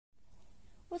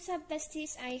What's up,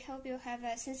 besties? I hope you have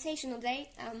a sensational day.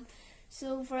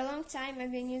 So for a long time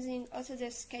I've been using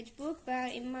Autodesk Sketchbook,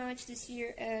 but in March this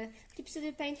year Clip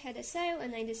Studio Paint had a sale,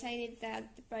 and I decided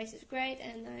that the price is great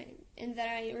and that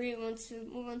I really want to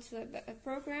move on to a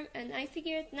program, and I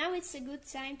figured now it's a good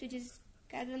time to just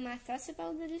gather my thoughts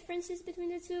about the differences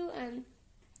between the two and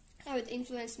how it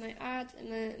influenced my art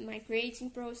and my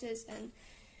creating process, and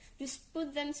just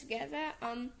put them together.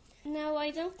 Now, I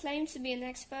don't claim to be an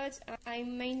expert.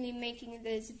 I'm mainly making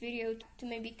this video to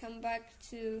maybe come back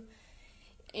to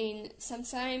in some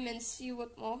time and see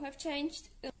what more have changed,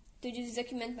 to just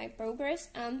document my progress.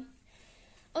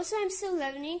 Also, I'm still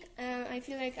learning. I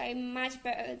feel like I'm much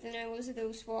better than I was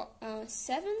those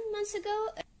 7 months ago.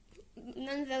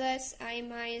 Nonetheless, I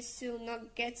might still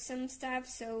not get some stuff,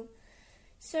 so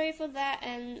sorry for that,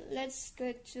 and let's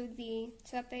go to the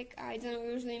topic. I don't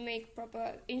usually make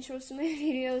proper intros to my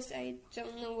videos. I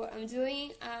don't know what I'm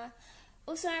doing.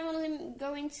 Also, I'm only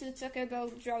going to talk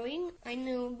about drawing. I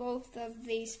know both of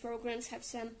these programs have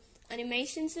some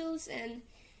animation tools, and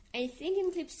I think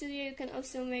in Clip Studio you can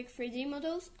also make 3D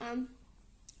models,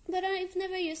 but I've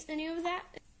never used any of that,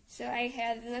 so I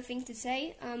have nothing to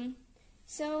say.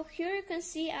 So here you can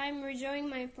see I'm redrawing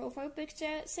my profile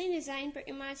picture, same design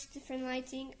pretty much, different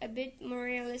lighting, a bit more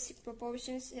realistic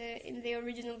proportions. In the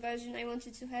original version I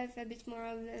wanted to have a bit more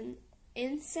of an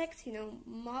insect,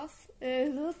 moth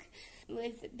look,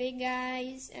 with big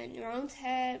eyes and round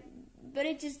hair, but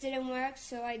it just didn't work,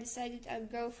 so I decided I'd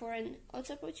go for an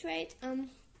auto-portrait,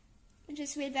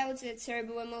 just without a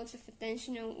terrible amount of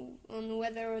attention on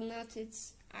whether or not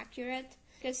it's accurate.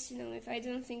 Because, if I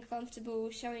don't feel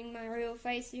comfortable showing my real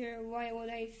face here, why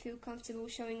would I feel comfortable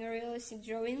showing a realistic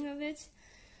drawing of it?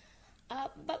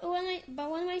 But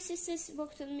when my sisters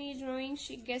worked on me drawing,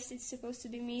 she guessed it's supposed to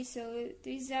be me, so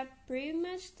these are pretty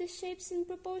much the shapes and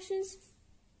proportions.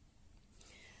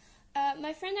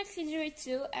 My friend actually drew it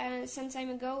too, some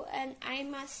time ago, and I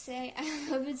must say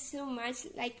I love it so much.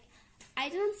 Like, I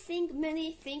don't think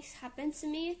many things happen to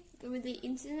me through the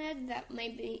internet that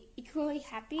made me equally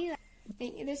happy.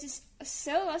 This is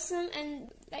so awesome, and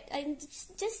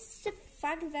just the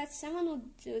fact that someone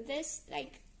would do this,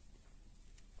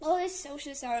 all his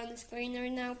socials are on the screen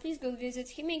right now. Please go visit.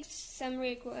 He makes some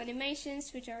really cool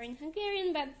animations which are in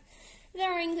Hungarian, but there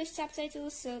are English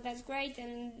subtitles, so that's great.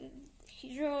 And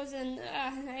he draws, and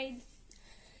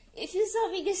if you saw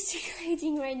me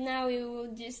gesticulating right now, you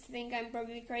would just think I'm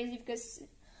probably crazy, because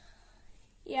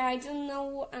I don't know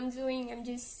what I'm doing.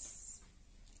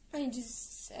 I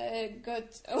just got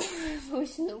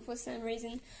emotional for some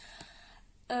reason.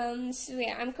 So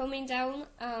I'm calming down.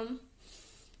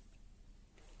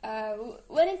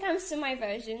 When it comes to my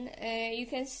version, you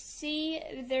can see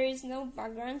there is no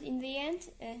background in the end,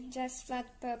 just flat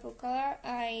purple color.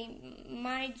 I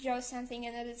might draw something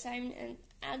another time and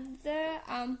add there.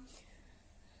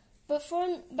 But for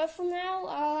now,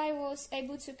 all I was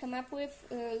able to come up with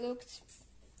looked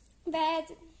bad.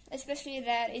 Especially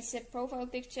that it's a profile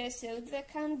picture, so there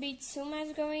can't be too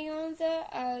much going on there,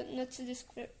 not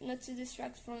to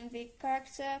distract from the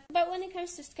character. But when it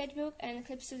comes to Sketchbook and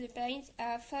Clip Studio Paint,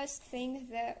 first thing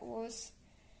that was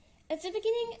at the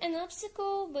beginning an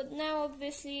obstacle, but now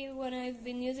obviously when I've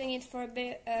been using it for a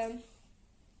bit,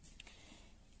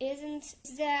 isn't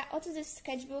the Autodesk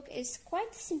Sketchbook is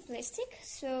quite simplistic.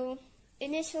 So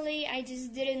initially I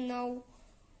just didn't know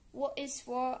what is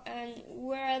what and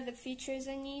where are the features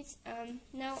I need.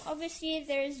 Now obviously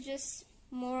there's just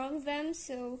more of them,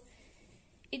 so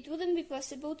it wouldn't be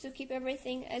possible to keep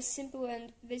everything as simple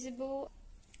and visible.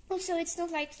 Also, it's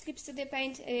not like Clip Studio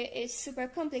Paint is super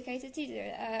complicated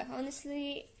either.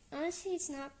 Honestly it's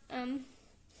not.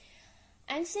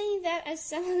 I'm saying that as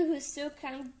someone who still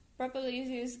can't properly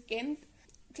use GIMP.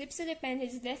 Clip Studio Paint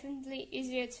is definitely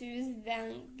easier to use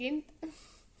than GIMP.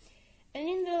 And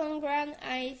in the long run,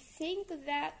 I think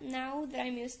that now that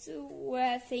I'm used to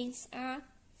where things are,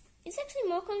 it's actually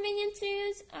more convenient to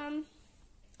use.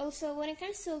 Also, when it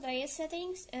comes to layer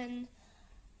settings, and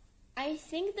I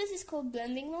think this is called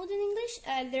blending mode in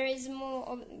English, there is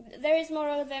more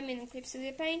of them in Clip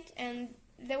Studio Paint, and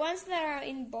the ones that are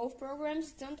in both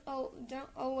programs don't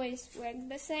always work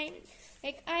the same.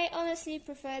 I honestly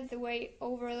prefer the way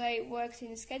overlay works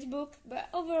in Sketchbook, but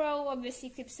overall,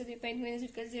 obviously, Clip Studio Paint wins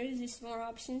because there is just more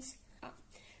options.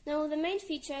 Now, the main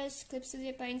features Clip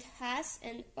Studio Paint has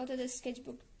and Autodesk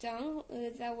Sketchbook don't,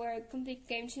 that were complete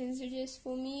game changers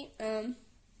for me.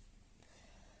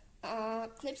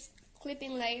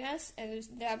 Clipping layers,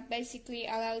 that basically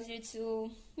allows you to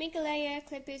make a layer,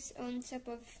 clip it on top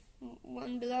of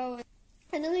one below,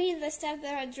 and only the stuff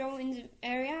that are drawn in the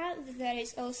area that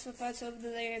is also part of the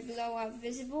layer below are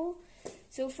visible.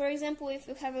 So for example, if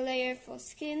you have a layer for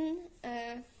skin,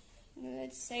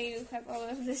 let's say you have all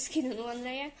of the skin on one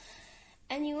layer,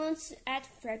 and you want to add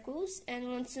freckles and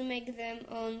want to make them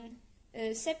on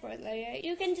a separate layer,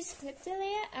 you can just clip the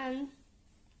layer and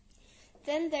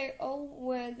then they're all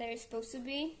where they're supposed to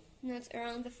be, not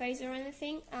around the face or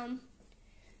anything.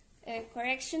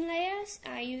 Correction layers,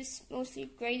 I use mostly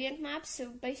gradient maps, so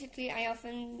basically I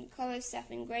often color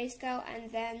stuff in grayscale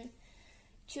and then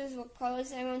choose what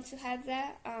colors I want to have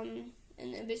there, and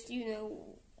obviously, you know,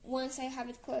 once I have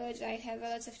it colored, I have a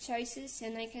lot of choices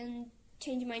and I can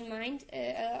change my mind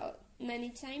many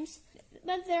times.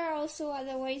 But there are also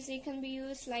other ways they can be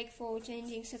used, like for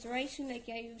changing saturation, like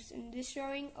I use in this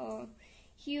drawing, or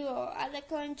hue or other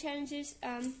color changes,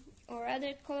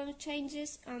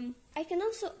 I can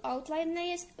also outline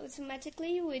layers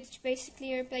automatically, which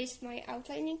basically replaced my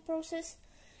outlining process.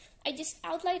 I just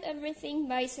outline everything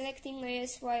by selecting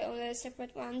layers while on a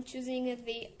separate one, choosing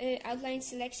the outline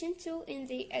selection tool in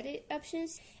the edit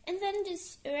options, and then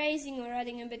just erasing or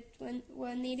adding a bit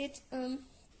when needed.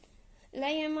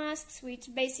 Layer masks,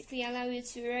 which basically allow you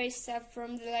to erase stuff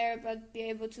from the layer but be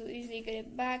able to easily get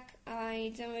it back.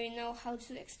 I don't really know how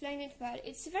to explain it, but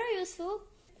it's very useful.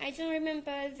 I don't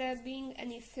remember there being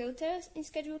any filters in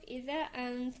Sketchbook either,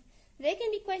 and they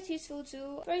can be quite useful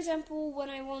too. For example, when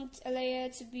I want a layer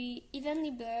to be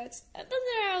evenly blurred, but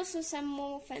there are also some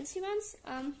more fancy ones.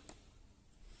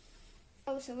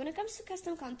 Also, when it comes to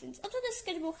custom content, Autodesk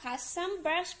Sketchbook has some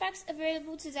brush packs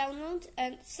available to download,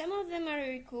 and some of them are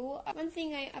really cool. One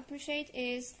thing I appreciate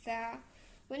is that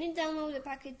when you download the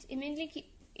packet,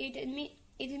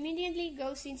 it immediately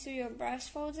goes into your brush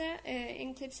folder.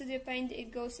 In Clip Studio Paint,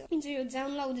 it goes into your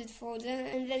downloaded folder,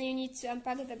 and then you need to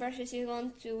unpack the brushes you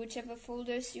want to whichever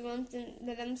folders you want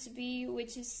them to be,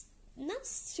 which is not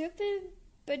stupid,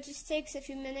 but just takes a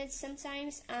few minutes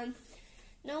sometimes.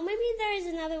 Now, maybe there is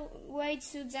another way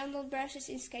to download brushes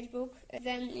in Sketchbook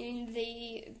than in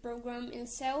the program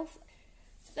itself,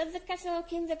 but the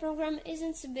catalog in the program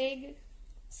isn't so big,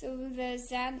 so there's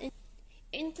that.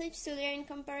 In Clip Studio, in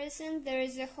comparison, there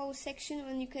is a whole section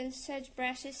when you can search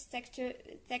brushes,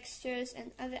 textures,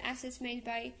 and other assets made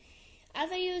by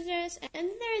other users, and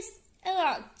there's a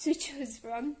lot to choose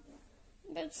from.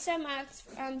 But some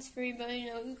aren't free, but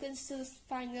you know, you can still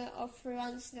find a lot of free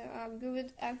ones that are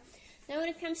good. Now, when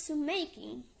it comes to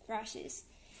making brushes,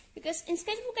 because in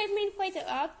Sketchbook I've made quite a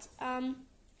lot.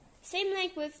 Same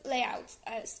like with layout.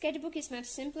 Sketchbook is much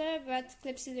simpler, but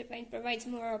Clip Studio Paint provides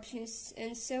more options,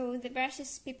 and so the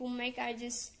brushes people make are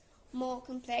just more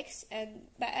complex.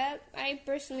 But I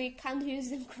personally can't use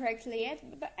them correctly yet,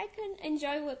 but I can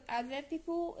enjoy what other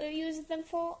people use them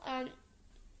for. I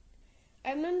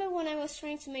remember when I was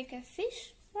trying to make a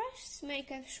fish brush to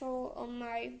make a shoal on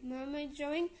my mermaid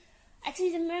drawing.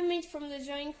 Actually, the mermaid from the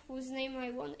drawing, whose name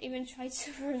I won't even try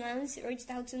to pronounce,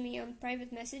 reached out to me on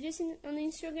private messages on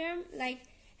Instagram, like,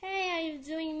 hey, are you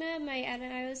doing mermaid? And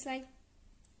I was like,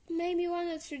 maybe 1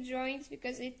 or 2 drawings,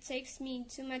 because it takes me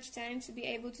too much time to be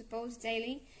able to post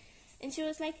daily. And she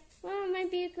was like, well,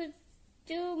 maybe you could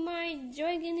do my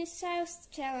drawing in styles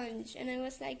challenge. And I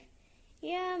was like,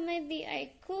 yeah, maybe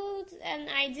I could, and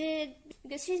I did,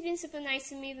 because she's been super nice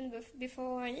to me even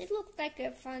before, and it looked like a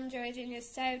fun drawing in a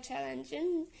style challenge.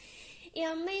 And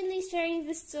yeah, I'm mainly sharing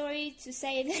the story to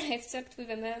say that I've talked with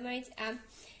a mermaid.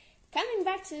 Coming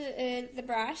back to the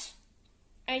brush,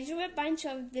 I drew a bunch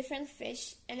of different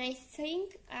fish, and I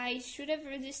think I should have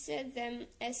registered them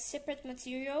as separate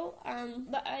material,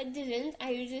 but I didn't.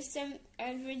 I registered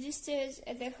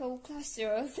the whole cluster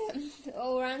of them,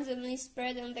 all randomly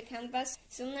spread on the canvas.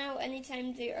 So now,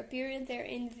 anytime they appear, they're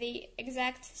in the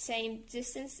exact same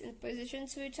distance and position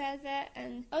to each other.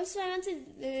 And also, I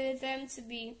wanted them to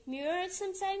be mirrored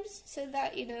sometimes, so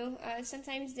that, you know,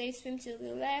 sometimes they swim to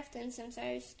the left and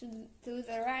sometimes to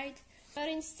the right. But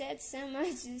instead, some are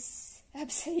just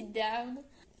upside down.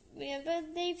 Yeah,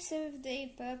 but they've served their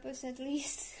purpose at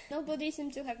least. Nobody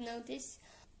seemed to have noticed.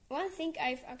 One thing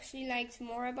I've actually liked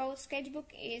more about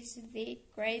Sketchbook is the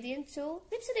gradient tool.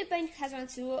 Clip Studio Paint has one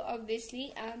too,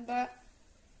 obviously, but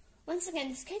once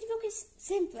again, Sketchbook is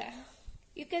simpler.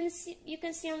 You can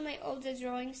see on my older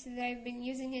drawings that I've been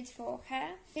using it for hair,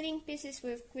 filling pieces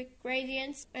with quick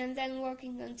gradients, and then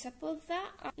working on top of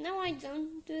that. Now I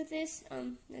don't do this,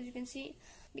 as you can see,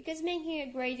 because making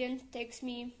a gradient takes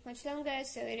me much longer,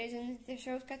 so it isn't the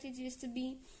shortcut it used to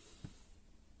be.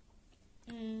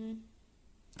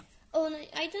 Oh, and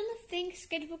I don't think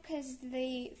Sketchbook has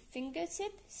the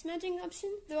fingertip smudging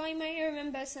option, though I might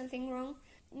remember something wrong.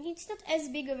 It's not as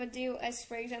big of a deal as,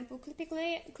 for example,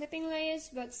 clipping layers,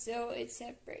 but still, it's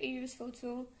a pretty useful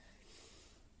tool.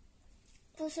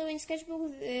 Also in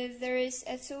Sketchbook there is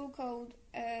a tool called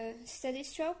Steady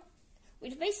Stroke,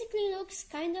 which basically looks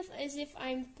kind of as if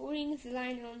I'm pulling the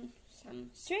line on some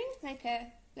string, like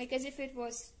as if it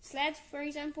was sled, for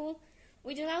example,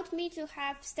 which allowed me to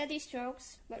have steady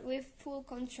strokes, but with full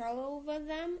control over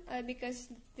them, because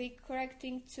the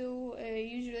correcting tool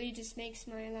usually just makes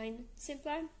my line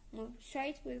simpler, more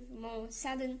straight, with more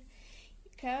sudden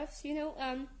curves, you know.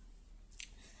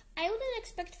 I wouldn't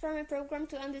expect from a program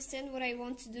to understand what I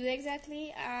want to do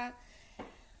exactly.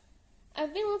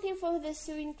 I've been looking for this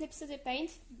in Clip Studio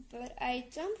Paint, but I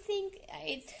don't think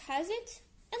it has it.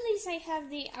 At least I have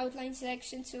the outline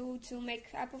selection to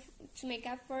make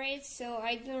up for it, so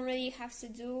I don't really have to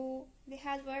do the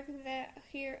hard work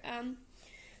here.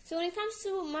 So when it comes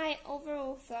to my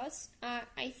overall thoughts,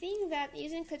 I think that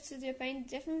using Clip Studio Paint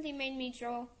definitely made me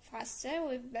draw faster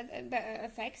with better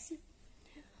effects.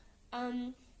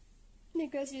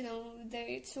 Because, you know,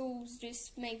 the tools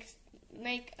just make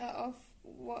of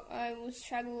what I would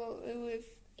struggle with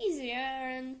easier,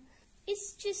 and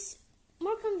it's just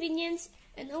more convenient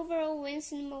and overall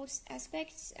wins in most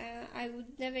aspects. I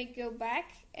would never go back,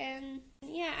 and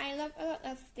yeah, I love a lot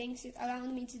of things it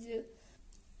allowed me to do.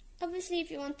 Obviously,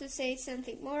 if you want to say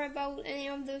something more about any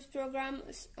of those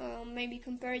programs, maybe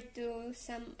compared to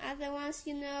some other ones,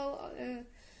 you know,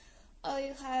 or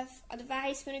you have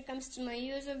advice when it comes to my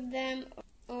use of them,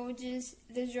 or just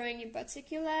the drawing in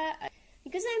particular,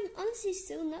 because I'm honestly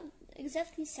still not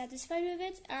exactly satisfied with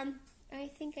it. I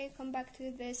think I'll come back to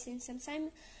this in some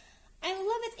time. I would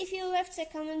love it if you left a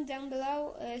comment down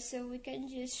below, so we can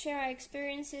just share our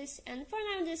experiences, and for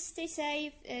now just stay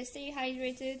safe, stay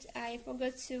hydrated. I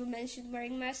forgot to mention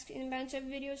wearing masks in a bunch of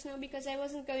videos now because I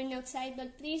wasn't going outside,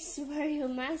 but please wear your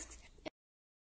masks.